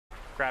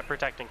grab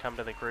protect and come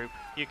to the group.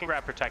 You can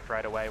grab protect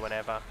right away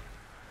whenever.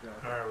 Yeah.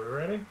 Alright, we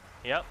ready?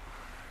 Yep.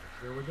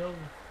 Here we go.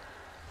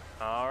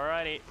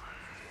 Alrighty.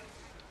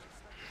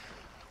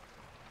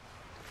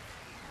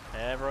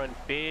 Everyone,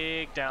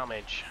 big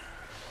damage.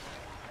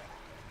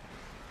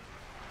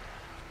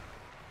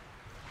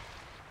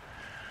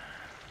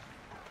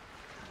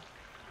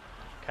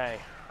 Okay,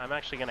 I'm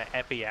actually gonna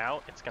epi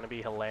out. It's gonna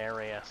be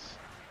hilarious.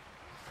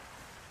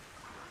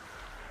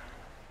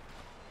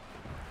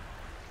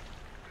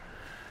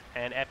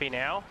 And epi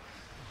now.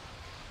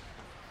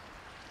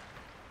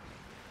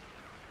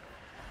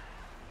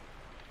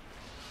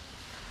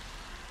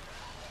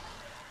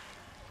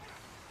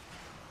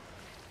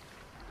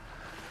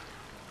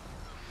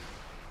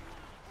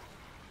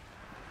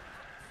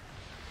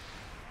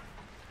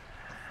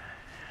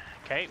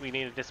 Okay, we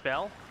need to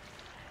dispel.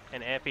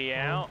 And epi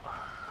out.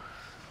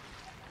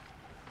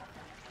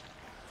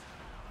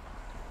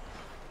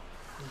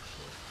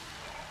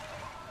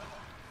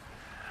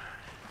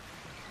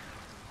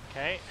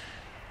 Okay.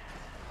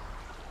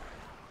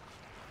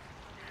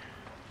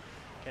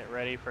 Get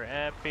ready for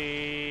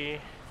epi.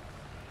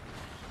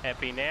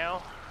 Epi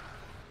now.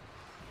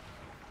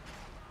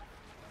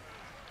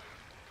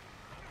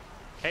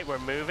 Okay, we're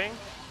moving.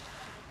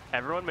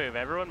 Everyone move,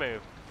 everyone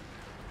move.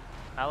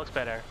 That looks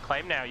better.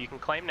 Claim now, you can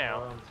claim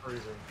now. I'm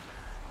freezing.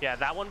 Yeah,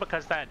 that one,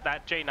 because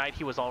that J Knight,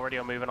 he was already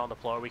moving on the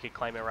floor, we could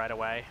claim it right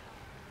away.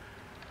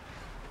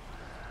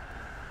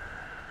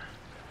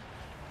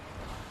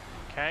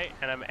 Okay,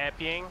 and I'm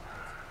epiing.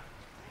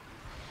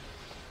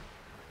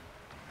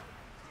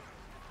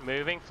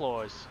 Moving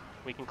floors.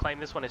 We can claim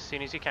this one as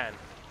soon as you can.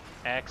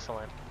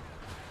 Excellent.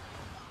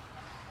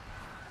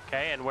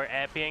 Okay, and we're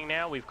epiing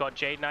now. We've got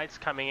Jade Knights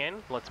coming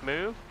in. Let's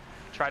move.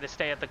 Try to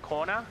stay at the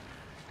corner.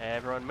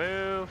 Everyone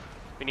move.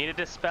 We need to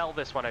dispel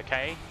this one,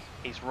 okay?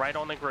 He's right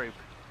on the group.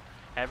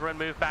 Everyone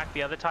move back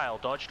the other tile.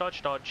 Dodge,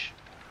 dodge, dodge.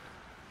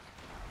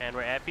 And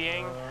we're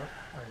epiing.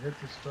 I hit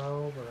the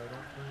spell, but I don't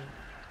think...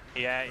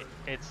 Yeah,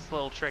 it's a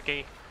little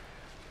tricky.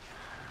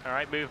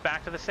 Alright, move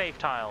back to the safe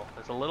tile.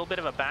 There's a little bit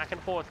of a back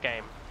and forth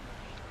game.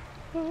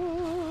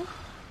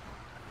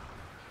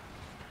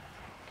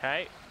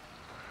 Okay.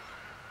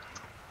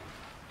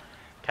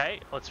 Okay,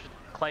 let's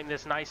claim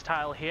this nice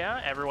tile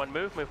here. Everyone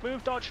move, move,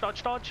 move. Dodge,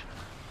 dodge, dodge.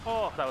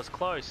 Oh, that was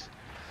close.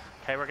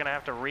 Okay, we're going to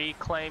have to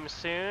reclaim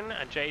soon.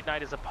 A Jade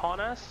Knight is upon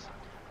us.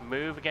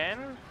 Move again.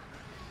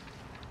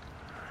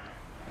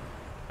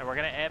 And we're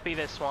going to epi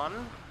this one.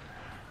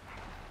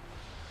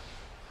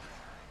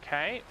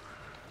 Okay,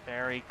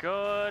 very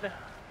good.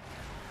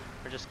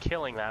 We're just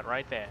killing that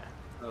right there.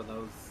 Oh, that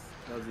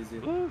was easy.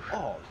 Woo.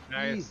 Oh,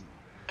 Nice. easy.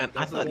 And I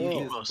That's thought the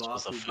easiest Emos was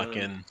boss a we've done.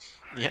 fucking...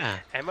 Yeah.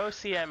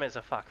 MOCM is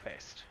a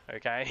fuckfest,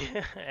 okay?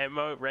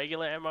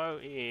 Regular MO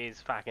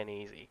is fucking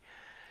easy.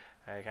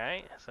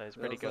 Okay, so it's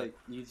pretty That good. was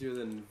like easier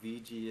than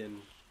VG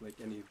and like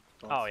any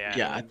boss. Oh, yeah.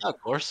 Yeah, I thought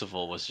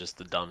Gorseval was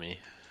just a dummy.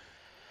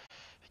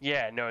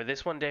 Yeah, no,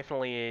 this one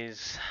definitely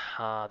is.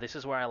 This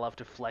is where I love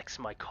to flex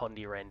my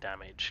Condiren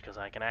damage, because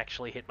I can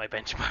actually hit my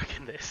benchmark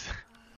in this.